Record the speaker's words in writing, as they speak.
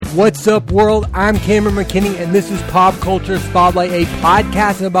What's up, world? I'm Cameron McKinney, and this is Pop Culture Spotlight, a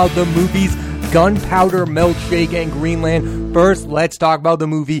podcast about the movies Gunpowder Milkshake and Greenland. First, let's talk about the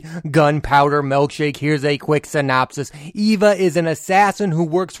movie Gunpowder Milkshake. Here's a quick synopsis. Eva is an assassin who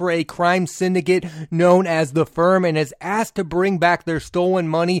works for a crime syndicate known as The Firm and is asked to bring back their stolen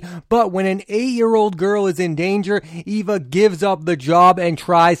money, but when an 8-year-old girl is in danger, Eva gives up the job and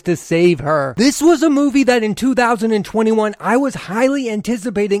tries to save her. This was a movie that in 2021 I was highly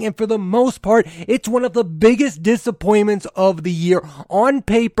anticipating, and for the most part, it's one of the biggest disappointments of the year. On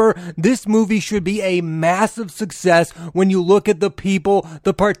paper, this movie should be a massive success when you look at the people,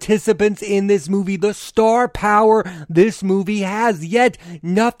 the participants in this movie, the star power this movie has, yet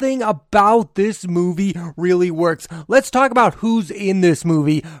nothing about this movie really works. Let's talk about who's in this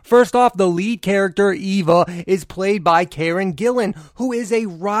movie. First off, the lead character, Eva, is played by Karen Gillan, who is a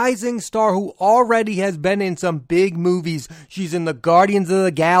rising star who already has been in some big movies. She's in the Guardians of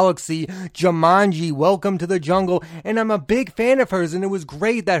the Galaxy, Jumanji, Welcome to the Jungle, and I'm a big fan of hers, and it was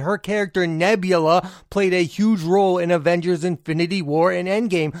great that her character Nebula played a huge role in Avengers Infinity War and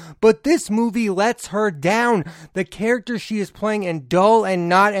Endgame, but this movie lets her down. The character she is playing is dull and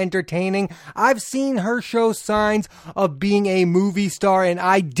not entertaining. I've seen her show signs of being a movie star, and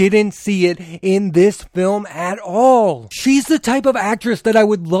I didn't see it in this film at all. She's the type of actress that I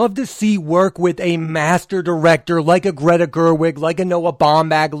would love to see work with a master director like a Greta Gerwig, like a Noah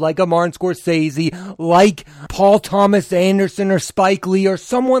Baumbach, like a Martin Scorsese, like Paul Thomas Anderson or Spike Lee or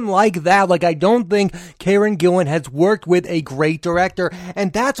someone like that. Like, I don't think Karen Gillan has worked with a great director,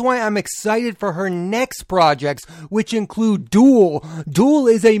 and that's why I'm excited for her next projects, which include Duel. Duel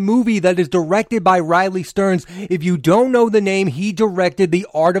is a movie that is directed by Riley Stearns. If you don't know the name, he directed The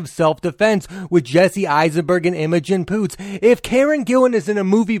Art of Self-Defense with Jesse Eisenberg and Imogen Poots. If Karen Gillan is in a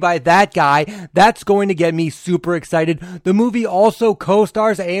movie by that guy, that's going to get me super excited. The movie also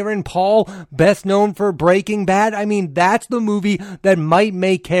co-stars Aaron Paul, best known for Breaking Bad. I mean, that's the movie that might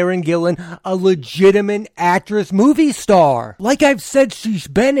make Karen Gillan a legitimate actress movie star. Like I've said, she's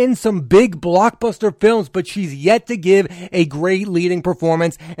been in some big blockbuster films, but she's yet to give a great leading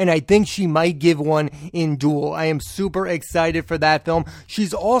performance, and I think she might give one in Duel. I am super excited for that film.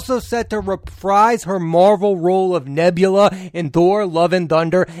 She's also set to reprise her Marvel role of Nebula in Thor, Love and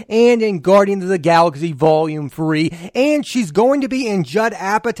Thunder, and in Guardians of the Galaxy Volume 3, and she's going to be in Judd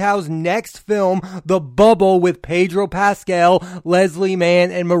Apatow's next film, The Bubble, with Pedro Pascal, Leslie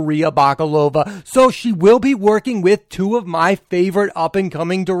Mann, and Maria Bakalova. So she will be working with two of my favorite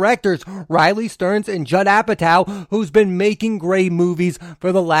up-and-coming directors, Riley Stearns and Judd Apatow, who's been making great movies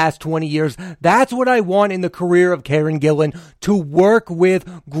for the last 20 years. That's what I want in the career of Karen Gillan, to work with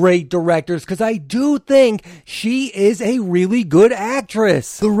great directors, because I do think she is a really good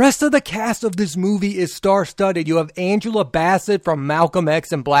actress. The rest of the cast of this movie is star-studded. You have Angela Bassett from Malcolm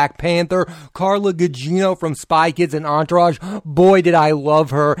X and Black Panther, Carla Gugino from Spy Kids and Entourage. Boy, did I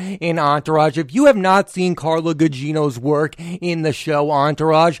love her in Entourage. If you have not seen Carla Gugino's work in the show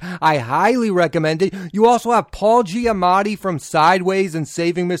Entourage, I highly recommend it. You also have Paul Giamatti from Sideways and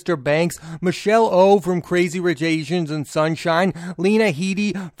Saving Mr. Banks, Michelle O from Crazy Rich Asians and Sunshine, Lena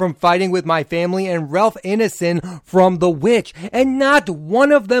Headey from Fighting With My Family, and Ralph Ineson from The Witch. And not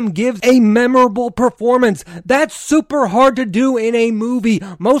one of them gives a memorable performance. That's super hard to do in a movie.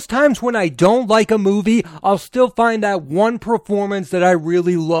 Most times when I don't like a movie, I'll still find that one performance that I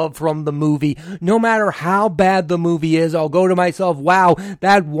really love from the movie. No matter how bad the movie is, I'll go to myself, wow,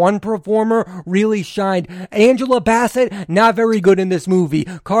 that one performer really shined. Angela Bassett, not very good in this movie.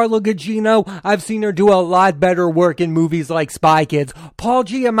 Carla Gugino, I've seen her do a lot better work in movies like Spy Kids. Paul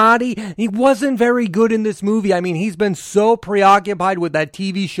Giamatti, he wasn't very good in this movie. I mean, he's been so preoccupied with that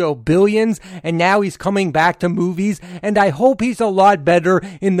TV show Billions, and now he's coming back to movies, and I hope he's a lot better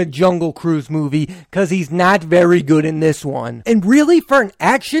in the Jungle Cruise movie, because he's not very good in this one. And really, for an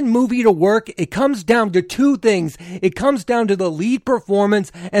action movie to work, it comes down to two things. It comes down to the lead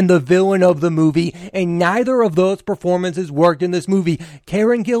performance and the villain of the movie, and neither of those performances worked in this movie.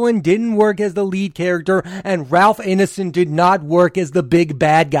 Karen Gillan didn't work as the lead character, and Ralph Ineson did not work as the big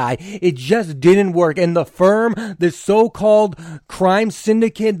bad guy. It just didn't work. And The Firm, the so-called crime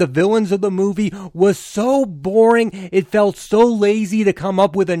syndicate, the villains of the movie, was so boring. It felt so lazy to come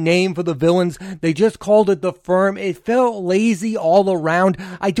up with a name for the villains. They just called it The Firm. It felt lazy all around.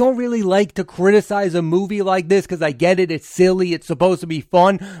 I don't really like to criticize a movie like this, because I get it, it's silly, it's supposed to be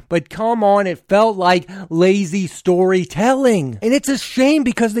fun, but come on, it felt like lazy storytelling. And it's a shame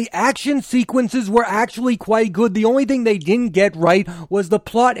because the action sequences were actually quite good. The only thing they didn't get right was the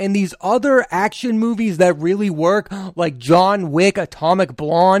plot, and these other action movies that really work, like John Wick, Atomic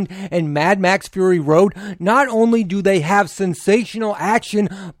Blonde, and Mad Max Fury Road, not only do they have sensational action,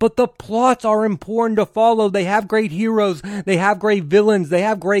 but the plots are important to follow. They have great heroes, they have great villains, they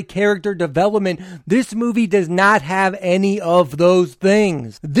have great character development. This movie does not have any of those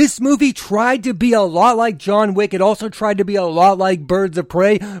things. This movie tried to be a lot like John Wick. It also tried to be a lot like Birds of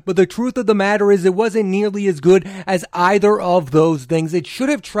Prey, but the truth of the matter is it wasn't nearly as good as either of those things. It should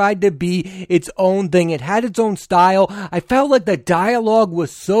have tried to be its own thing. It had its own style. I felt like the dialogue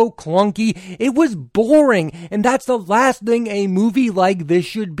was so clunky. It was boring, and that's the last thing a movie like this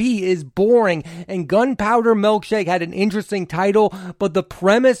should be, is boring. And Gunpowder Milkshake had an interesting title, but the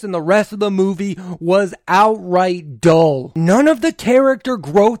premise and the rest of the movie was outright dull. None of the character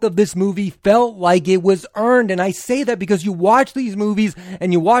growth of this movie felt like it was earned, and I say that because you watch these movies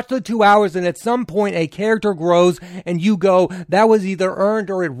and you watch the 2 hours, and at some point a character grows and you go, that was either earned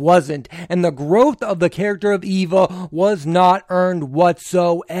or it wasn't. And the growth of the character of Eva was not earned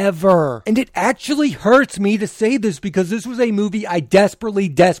whatsoever. And it actually hurts me to say this because this was a movie I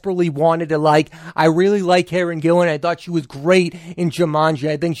desperately wanted to like. I really like Karen Gillan. I thought she was great in Jumanji.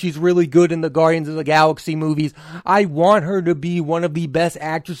 I think she's really good in the Guardians of the Galaxy movies. I want her to be one of the best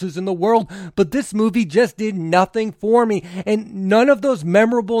actresses in the world, but this movie just did nothing for me, and none of those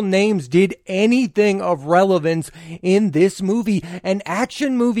memorable names did anything of relevance in this movie. An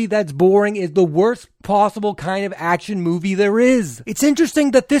action movie that's boring is the worst possible kind of action movie there is. It's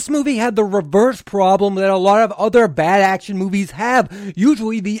interesting that this movie had the reverse problem that a lot of other bad action movies have.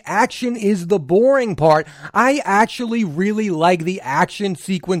 Usually the action is the boring part. I actually really like the action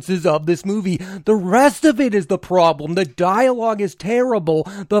sequences of this movie. The rest of it is the problem. The dialogue is terrible.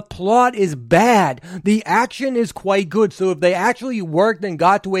 The plot is bad. The action is quite good. So if they actually worked and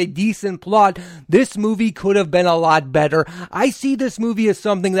got to a decent plot, this movie could have been a lot better. I see this movie as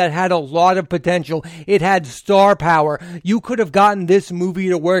something that had a lot of potential. It had star power. You could have gotten this movie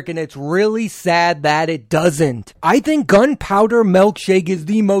to work, and it's really sad that it doesn't. I think Gunpowder Milkshake is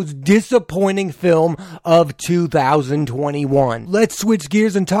the most disappointing film of 2021. Let's switch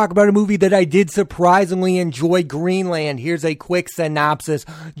gears and talk about a movie that I did surprisingly enjoy, Greenland. Here's a quick synopsis.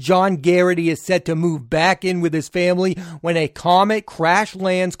 John Garrity is set to move back in with his family when a comet crash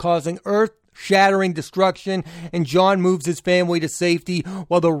lands, causing earth-shattering destruction, and John moves his family to safety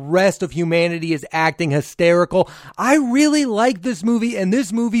while the rest of humanity is acting hysterical. I really like this movie, and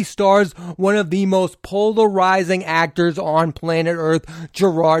this movie stars one of the most polarizing actors on planet Earth,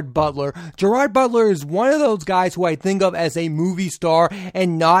 Gerard Butler. Gerard Butler is one of those guys who I think of as a movie star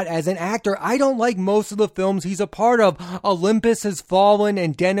and not as an actor. I don't like most of the films he's a part of. Olympus Has Fallen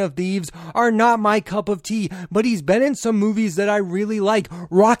and Den of Thieves are not my cup of tea, but he's been in some movies that I really like.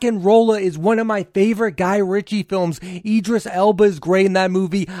 Rock'n'Rolla is one of my favorite Guy Ritchie films. Idris Elba is great in that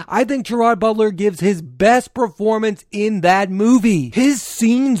movie. I think Gerard Butler gives his best performance in that movie. His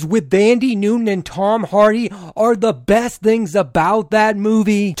scenes with Andy Newton and Tom Hardy are the best things about that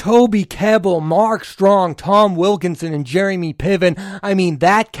movie. Toby Kebbell, Mark Strong, Tom Wilkinson, and Jeremy Piven. I mean,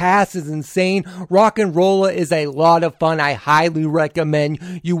 that cast is insane. Rock'n'Rolla is a lot of fun. I highly recommend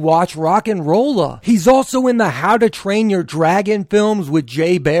you watch Rock'n'Rolla. He's also in the How to Train Your Dragon films with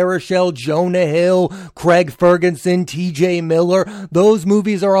Jay Baruchel, Jonah Hill, Craig Ferguson, TJ Miller. Those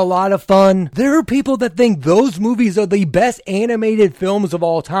movies are a lot of fun. There are people that think those movies are the best animated films of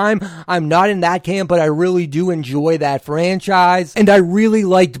all time. I'm not in that camp, but I really do enjoy that franchise. And I really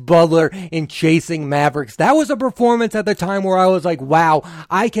liked Butler in Chasing Mavericks. That was a performance at the time where I was like, wow,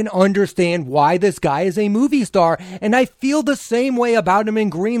 I can understand why this guy is a movie star. And I feel the same way about him in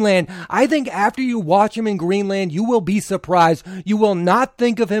Greenland. I think after you watch him in Greenland, you will be surprised. You will not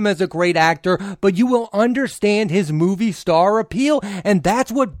think of him as a great actor, but you will understand his movie star appeal. And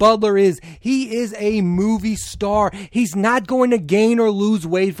that's what Butler is. He is a movie star. He's not going to gain or lose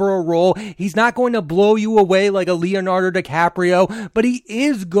weight for a role. He's not going to blow you away like a Leonardo DiCaprio, but he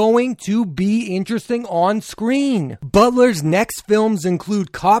is going to be interesting on screen. Butler's next films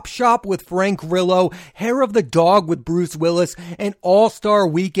include Cop Shop with Frank Grillo, Hair of the Dog with Bruce Willis, and All-Star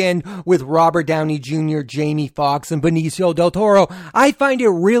Weekend with Robert Downey Jr., Jamie Foxx, and Benicio del Toro. I find it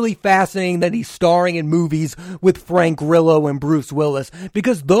really fascinating that he's starring in movies with Frank Grillo and Bruce Willis,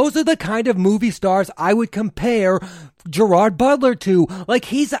 because those are the kind of movie stars I would compare Gerard Butler too. Like,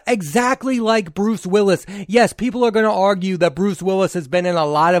 he's exactly like Bruce Willis. Yes, people are going to argue that Bruce Willis has been in a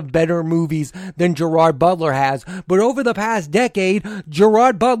lot of better movies than Gerard Butler has, but over the past decade,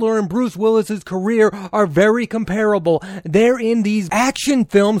 Gerard Butler and Bruce Willis's career are very comparable. They're in these action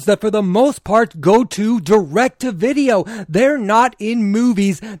films that for the most part go to direct to video. They're not in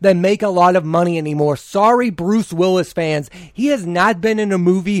movies that make a lot of money anymore. Sorry, Bruce Willis fans. He has not been in a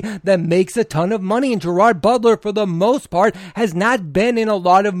movie that makes a ton of money, and Gerard Butler, for the most part, has not been in a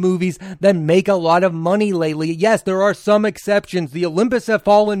lot of movies that make a lot of money lately. Yes, there are some exceptions. The Olympus Have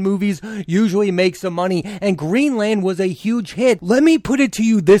Fallen movies usually make some money, and Greenland was a huge hit. Let me put it to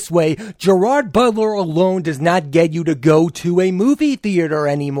you this way. Gerard Butler alone does not get you to go to a movie theater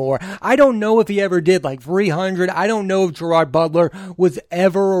anymore. I don't know if he ever did, like 300. I don't know if Gerard Butler was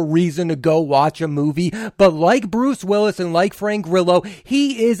ever a reason to go watch a movie, but like Bruce Willis and like Frank Grillo,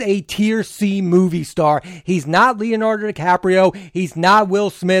 he is a tier C movie star. He's not Leonardo DiCaprio. He's not Will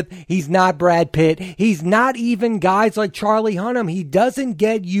Smith. He's not Brad Pitt. He's not even guys like Charlie Hunnam. He doesn't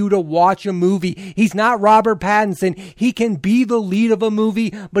get you to watch a movie. He's not Robert Pattinson. He can be the lead of a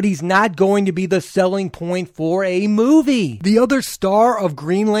movie, but he's not going to be the selling point for a movie. The other star of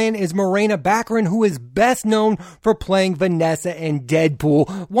Greenland is Morena Baccarin, who is best known for playing Vanessa in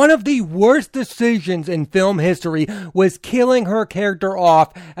Deadpool. One of the worst decisions in film history was killing her character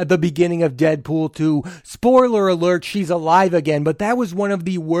off at the beginning of Deadpool 2. Spoiler alert, she's alive again, but that was one of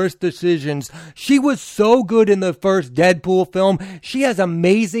the worst decisions. She was so good in the first Deadpool film. She has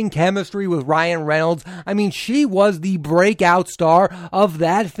amazing chemistry with Ryan Reynolds. I mean, she was the breakout star of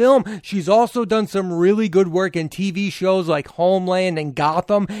that film. She's also done some really good work in TV shows like Homeland and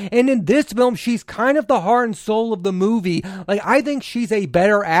Gotham, and in this film, she's kind of the heart and soul of the movie. Like, I think she's a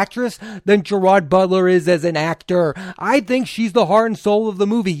better actress than Gerard Butler is as an actor. I think she's the heart and soul of the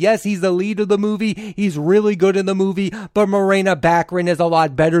movie. Yes, he's the lead of the movie. He's really good in the movie, but Morena Baccarin is a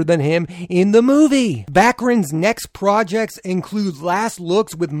lot better than him in the movie. Baccarin's next projects include Last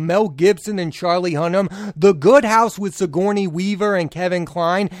Looks with Mel Gibson and Charlie Hunnam, The Good House with Sigourney Weaver and Kevin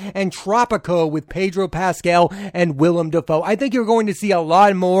Kline, and Tropico with Pedro Pascal and Willem Dafoe. I think you're going to see a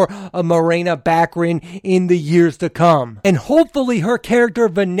lot more of Morena Baccarin in the years to come. And hopefully her character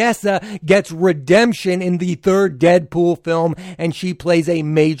Vanessa gets redemption in the third Deadpool film, and she plays a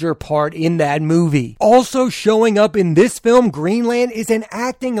major part in that movie. Also showing up in this film, Greenland, is an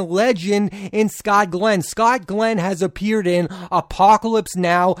acting legend in Scott Glenn. Scott Glenn has appeared in Apocalypse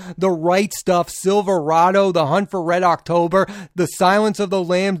Now, The Right Stuff, Silverado, The Hunt for Red October, The Silence of the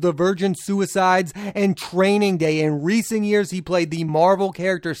Lambs, The Virgin Suicides, and Training Day. In recent years, he played the Marvel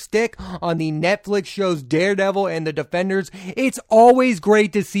character Stick on the Netflix shows Daredevil and The Defenders. It's always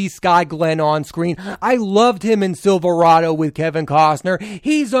great to see Scott Glenn on screen. I loved him in Silverado with Kevin Costner.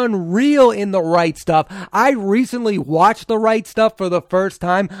 He's unreal in The Right Stuff. I recently watched The Right Stuff for the first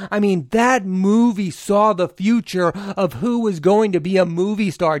time. I mean, that movie saw the future of who was going to be a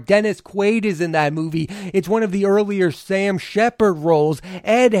movie star. Dennis Quaid is in that movie. It's one of the earlier Sam Shepard roles.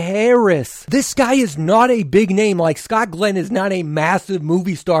 Ed Harris. This guy is not a big name. Like, Scott Glenn is not a massive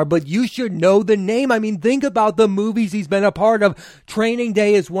movie star, but you should know the name. I mean, think about the movies he's been a part of. Training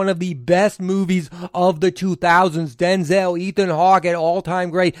Day is one of the best movies of the 2000s. Denzel, Ethan Hawke at all-time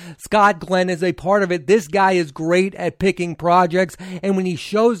great. Scott Glenn is a part of it. This guy is great at picking projects, and when he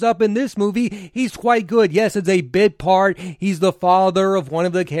shows up in this movie, he's quite good. Yes, it's a bit part. He's the father of one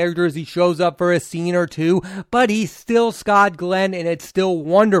of the characters. He shows up for a scene or two, but he's still Scott Glenn, and it's still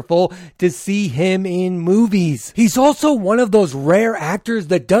wonderful to see him in movies. He's also one of those rare actors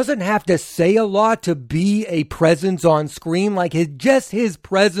that doesn't have to say a lot to be a presence on screen. Like, just his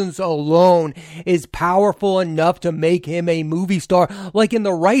presence alone is powerful enough to make him a movie star. Like in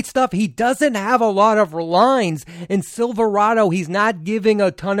The Right Stuff, he doesn't have a lot of lines. In Silverado, he's not giving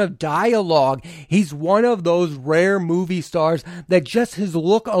a ton of dialogue. He's one of those rare movie stars that just his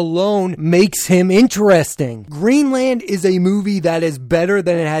look alone makes him interesting. Greenland is a movie that is better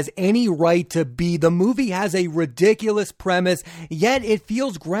than it has any right to be. The movie has a ridiculous premise, yet it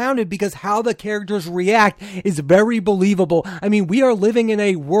feels grounded because how the characters react is very believable. I mean, we are living in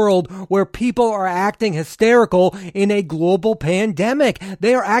a world where people are acting hysterical in a global pandemic.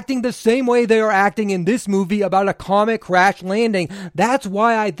 They are acting the same way they are acting in this movie about a comet crash landing. That's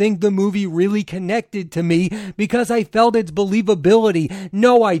why I think the movie really connected to me, because I felt its believability.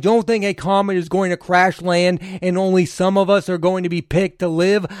 No, I don't think a comet is going to crash land and only some of us are going to be picked to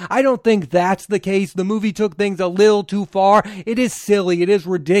live. I don't think that's the case. The movie took things a little too far. It is silly. It is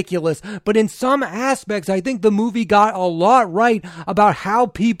ridiculous. But in some aspects, I think the movie got a lot right about how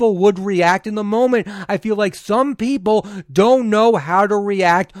people would react in the moment. I feel like some people don't know how to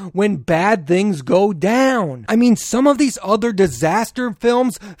react when bad things go down. down. I mean, some of these other disaster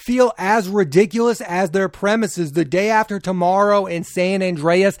films feel as ridiculous as their premises. The Day After Tomorrow and San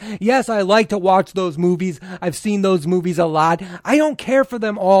Andreas. Yes, I like to watch those movies. I've seen those movies a lot. I don't care for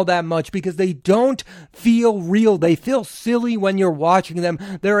them all that much because they don't feel real. They feel silly when you're watching them.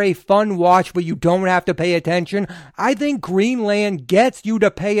 They're a fun watch, but you don't have to pay attention. I think Greenland gets you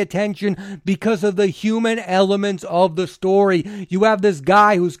to pay attention because of the human elements of the story. You have this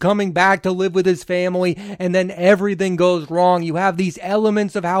guy who's coming back to live with his family, and then everything goes wrong. You have these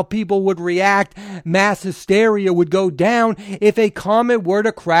elements of how people would react. Mass hysteria would go down if a comet were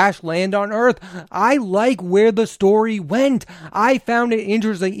to crash land on Earth. I like where the story went. I found it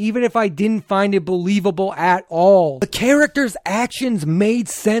interesting, even if I didn't find it believable at all. The characters' actions made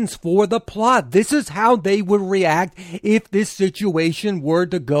sense for the plot. This is how they would react if this situation were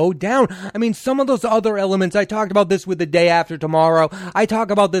to go down. I mean, some of those other elements, I talked about this with The Day After Tomorrow. I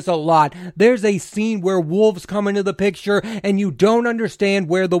talk about this a lot. There's a scene where wolves come into the picture and you don't understand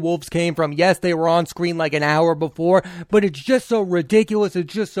where the wolves came from. Yes, they were on screen like an hour before, but it's just so ridiculous.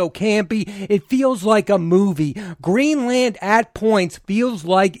 It's just so campy. It feels like a movie. Greenland at points feels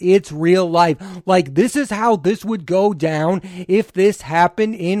like it's real life. Like this is how this would go down if this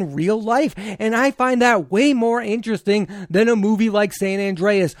happened in real life. And I find that way more interesting than a movie like San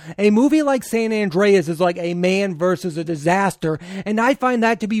Andreas. A movie like San Andreas is like a man versus a disaster. And I find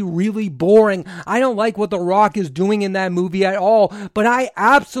that to be really boring. I don't like what The Rock is doing in that movie at all, but I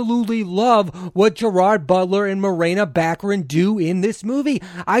absolutely love what Gerard Butler and Morena Baccarin do in this movie.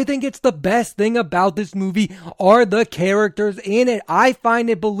 I think it's the best thing about this movie are the characters in it. I find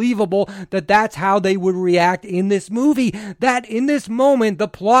it believable that that's how they would react in this movie. That in this moment, the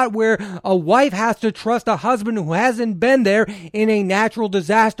plot where a wife has to trust a husband who hasn't been there in a natural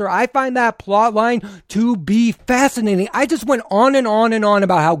disaster, I find that plot line to be fascinating. I just went on and on and on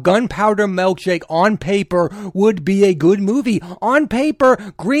about how Gunpowder Milkshake on paper would be a good movie. On paper,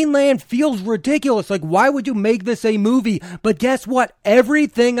 Greenland feels ridiculous. Like, why would you make this a movie? But guess what?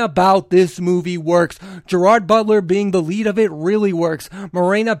 Everything about this movie works. Gerard Butler being the lead of it really works.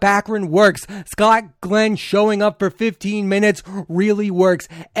 Morena Baccarin works. Scott Glenn showing up for 15 minutes really works.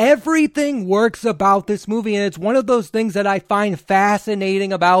 Everything works about this movie, and it's one of those things that I find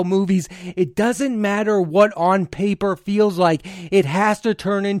fascinating about movies. It doesn't matter what on paper feels like. It has to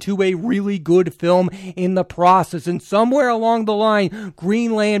turn into a really good film in the process, and somewhere along the line,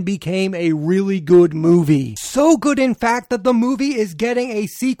 Greenland became a really good movie. So good, in fact, that the movie is getting a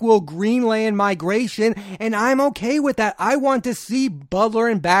sequel, Greenland Migration, and I'm okay with that. I want to see Butler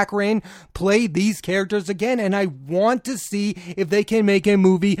and Baccarin play these characters again, and I want to see if they can make a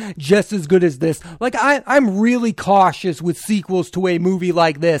movie just as good as this. Like, I'm really cautious with sequels to a movie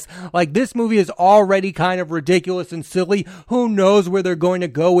like this. Like, this movie is already kind of ridiculous and silly. Who knows where they're going to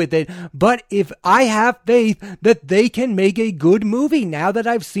go with it? But if I have faith that they can make a good movie now that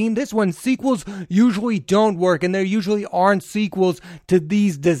I've seen this one. Sequels usually don't work, and there usually aren't sequels to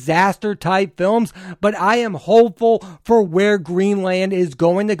these disaster type films, but I am hopeful for where Greenland is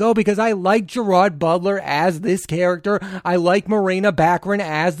going to go because I like Gerard Butler as this character. I like Morena Baccarin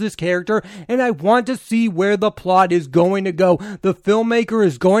as this character, and I want to see where the plot is going to go. The filmmaker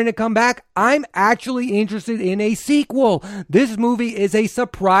is going to come back. I'm actually interested in a sequel. This movie is a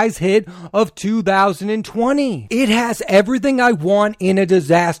surprise hit of 2020. It has everything I want in a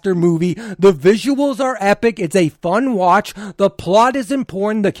disaster movie. The visuals are epic. It's a fun watch. The plot is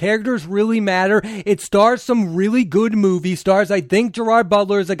important. The characters really matter. It stars some really good movie stars. I think Gerard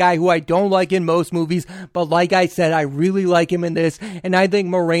Butler is a guy who I don't like in most movies, but like I said, I really like him in this, and I think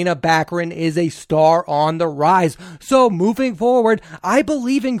Morena Baccarin is a star on the rise. So moving forward, I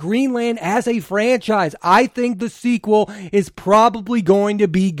believe in Greenland as a franchise. I think the sequel is probably going to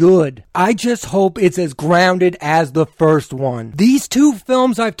be good. I just hope it's as grounded as the first one. These two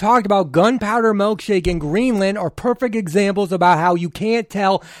films I've talked about, Gunpowder Milkshake and Greenland, are perfect examples about how you can't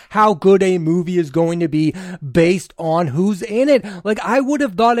tell how good a movie is going to be based on who's in it. Like, I would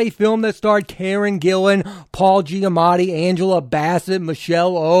have thought a film that starred Karen Gillan, Paul Giamatti, Angela Bassett,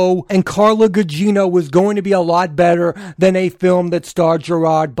 Michelle Oh, and Carla Gugino was going to be a lot better than a film that starred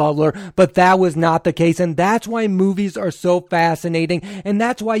Gerard Butler, but that was not the case, and that's why movies are so fascinating, and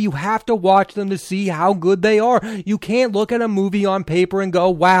that's why you have to watch them to see how good they are. You can't look at a movie on paper and go,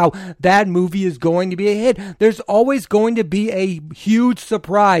 wow, that movie is going to be a hit. There's always going to be a huge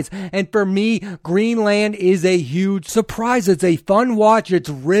surprise, and for me, Greenland is a huge surprise. It's a fun watch, it's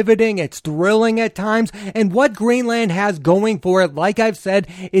riveting, it's thrilling at times, and what Greenland has going for it, like I've said,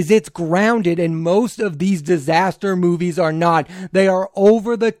 is it's grounded, and most of these disaster movies are not. They are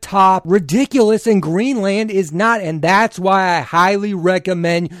over the top, ridiculous, and Greenland is not, and that's why I highly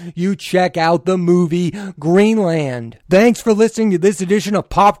recommend you check out the movie Greenland. Thanks for listening to this edition of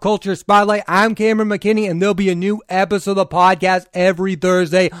Pop Culture Spotlight. I'm Cameron McKinney, and there'll be a new episode of the podcast every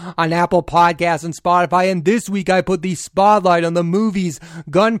Thursday on Apple Podcasts and Spotify. And this week I put the spotlight on the movies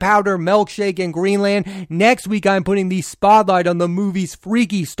Gunpowder Milkshake and Greenland. Next week I'm putting the spotlight on the movies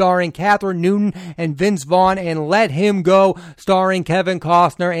Freaky, starring Catherine Newton and Vince Vaughn, and Let Him Go, starring Kevin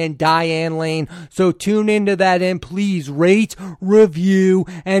Costner and Diane Lane. So tune into that, and please rate, review,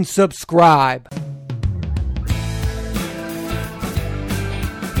 and subscribe.